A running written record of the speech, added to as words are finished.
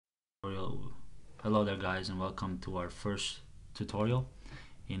Hello there guys, and welcome to our first tutorial.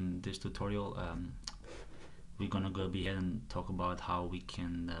 In this tutorial we're gonna go ahead and talk about how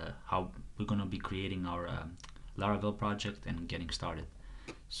we're gonna be creating our Laravel project and getting started.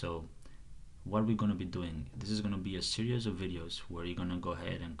 So what we're gonna be doing, this is gonna be a series of videos where you're gonna go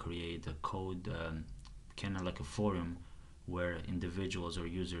ahead and create a code, kind of like a forum where individuals or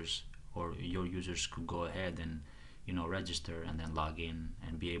users or your users could go ahead and register and then log in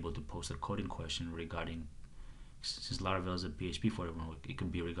and be able to post a coding question regarding, since Laravel is a PHP framework, it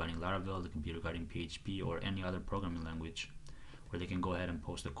could be regarding Laravel, it could be regarding PHP or any other programming language, where they can go ahead and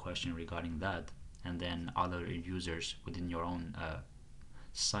post a question regarding that, and then other users within your own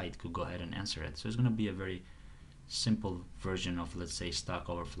site could go ahead and answer it. So it's going to be a very simple version of, let's say, Stack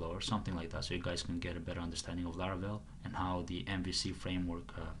Overflow or something like that, so you guys can get a better understanding of Laravel and how the MVC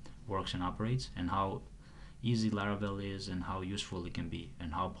framework works and operates, and how easy Laravel is and how useful it can be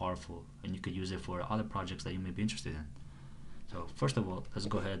and how powerful, and you could use it for other projects that you may be interested in. So first of all, let's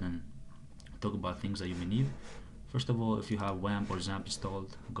go ahead and talk about things that you may need. First of all, if you have WAMP or XAMPP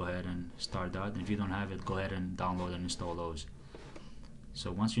installed, go ahead and start that. And if you don't have it, go ahead and download and install those.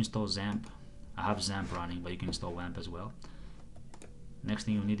 So once you install XAMPP, I have XAMPP running, but you can install WAMP as well. Next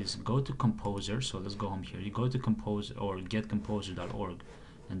thing you need is go to Composer. So let's go home here. You go to Composer or getcomposer.org,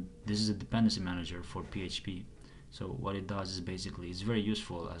 and this is a dependency manager for PHP. So what it does is basically, it's very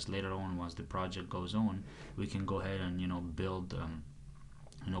useful, as later on, once the project goes on, we can go ahead and build,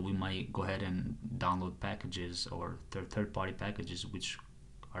 we might go ahead and download packages or third-party packages which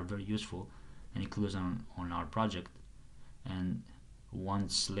are very useful and included on our project. And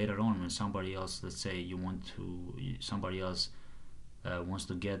once later on, when somebody else, let's say somebody else wants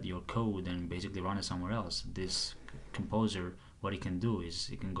to get your code and basically run it somewhere else, this Composer, what it can do is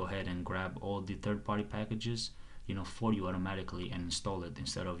it can go ahead and grab all the third-party packages for you automatically and install it,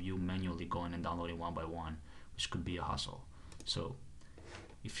 instead of you manually going and downloading one by one, which could be a hassle. So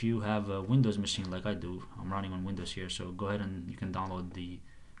if you have a Windows machine like I do, I'm running on Windows here, so go ahead and you can download the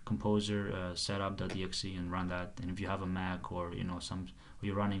Composer setup.exe and run that. And if you have a Mac or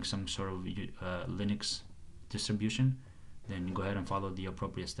you're running some sort of Linux distribution, then you go ahead and follow the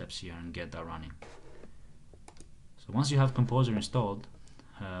appropriate steps here and get that running. So once you have Composer installed,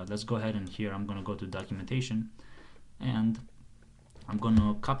 let's go ahead and here I'm going to go to documentation, and I'm going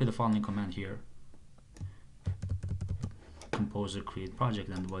to copy the following command here, Composer create project.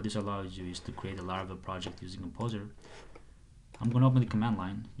 And what this allows you is to create a Laravel project using Composer. I'm going to open the command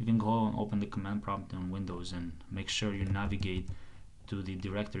line. You can go and open the command prompt on Windows and make sure you navigate to the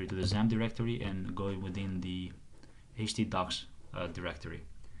directory, to the XAMPP directory, and go within the htdocs directory.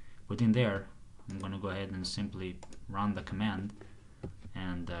 Within there, I'm going to go ahead and simply run the command,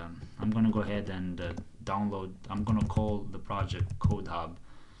 and I'm going to go ahead and download. I'm going to call the project Code Hub,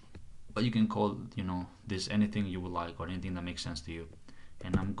 but you can call this anything you would like or anything that makes sense to you.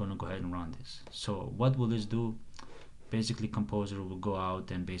 And I'm going to go ahead and run this. So what will this do? Basically, Composer will go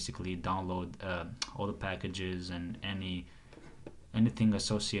out and basically download all the packages and anything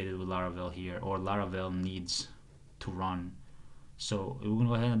associated with Laravel here, or Laravel needs to run. So we're going to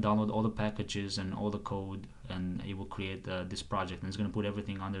go ahead and download all the packages and all the code, and it will create this project, and it's going to put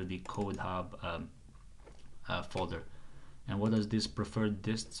everything under the Code Hub folder. And what does this preferred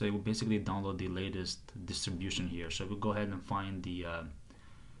dist? So it will basically download the latest distribution here. So we'll go ahead and find the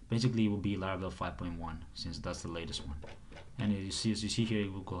basically it will be Laravel 5.1, since that's the latest one. And as you see here,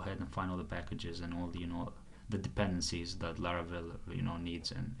 you will go ahead and find all the packages and all the the dependencies that Laravel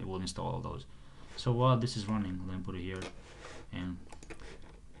needs, and it will install all those. So while this is running, let me put it here. And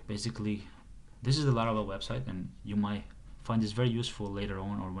basically, this is the Laravel website, and you might find this very useful later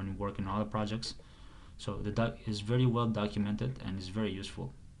on or when you work in other projects. So the doc is very well documented and is very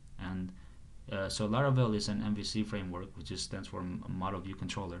useful. And so Laravel is an MVC framework, which stands for Model View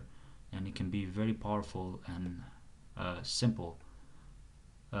Controller, and it can be very powerful and simpler,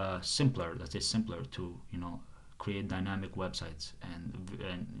 let's say simpler, to create dynamic websites and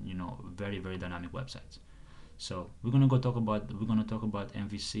very, very dynamic websites. So we're gonna talk about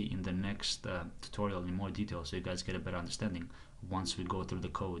MVC in the next tutorial in more detail, so you guys get a better understanding once we go through the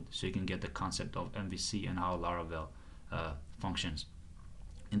code, so you can get the concept of MVC and how Laravel functions.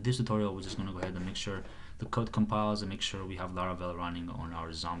 In this tutorial, we're just gonna go ahead and make sure the code compiles and make sure we have Laravel running on our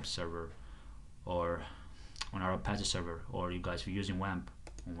XAMPP server or on our Apache server, or you guys, if you're using WAMP,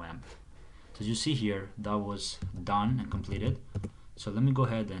 on WAMP. So as you see here, that was done and completed. So let me go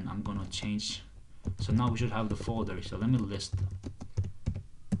ahead and I'm gonna change. So now we should have the folder. So let me list.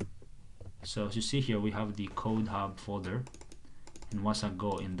 So as you see here, we have the Code Hub folder, and once I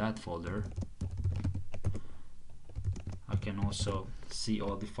go in that folder, I can also see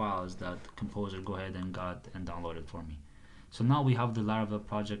all the files that Composer go ahead and got and downloaded for me. So now we have the Laravel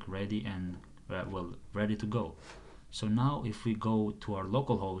project ready and ready to go. So now if we go to our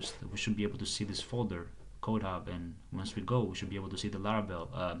local host, we should be able to see this folder, Code Hub, and once we go, we should be able to see the Laravel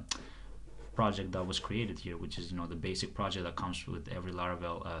project that was created here, which is the basic project that comes with every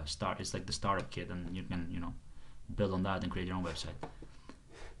Laravel start. It's like the startup kit, and you can build on that and create your own website.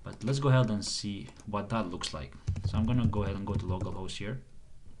 But let's go ahead and see what that looks like. So I'm gonna go ahead and go to localhost here,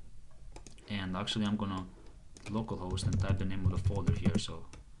 and actually I'm gonna localhost and type the name of the folder here, so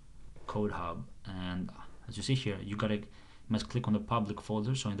Code Hub. And as you see here, you must click on the public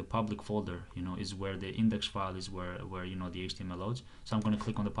folder. So in the public folder, is where the index file is, where the HTML loads. So I'm going to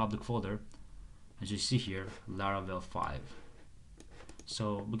click on the public folder. As you see here, Laravel 5.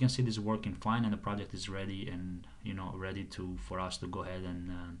 So we can see this working fine, and the project is ready and ready for us to go ahead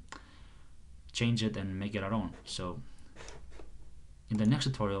and change it and make it our own. So in the next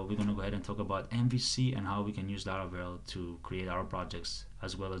tutorial, we're going to go ahead and talk about MVC and how we can use Laravel to create our projects,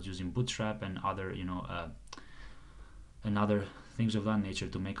 as well as using Bootstrap and other and other things of that nature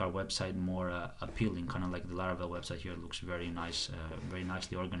to make our website more appealing, kind of like the Laravel website here. It looks very nice, very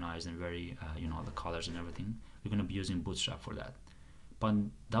nicely organized, and very the colors and everything. We're going to be using Bootstrap for that. But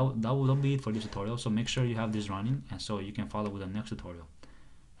that will be it for this tutorial. So make sure you have this running, and so you can follow with the next tutorial.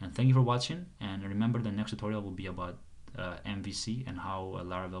 And thank you for watching, and remember the next tutorial will be about MVC and how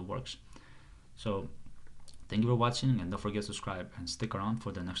Laravel works. So thank you for watching, and don't forget to subscribe and stick around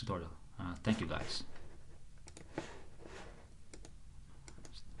for the next tutorial. Thank you guys.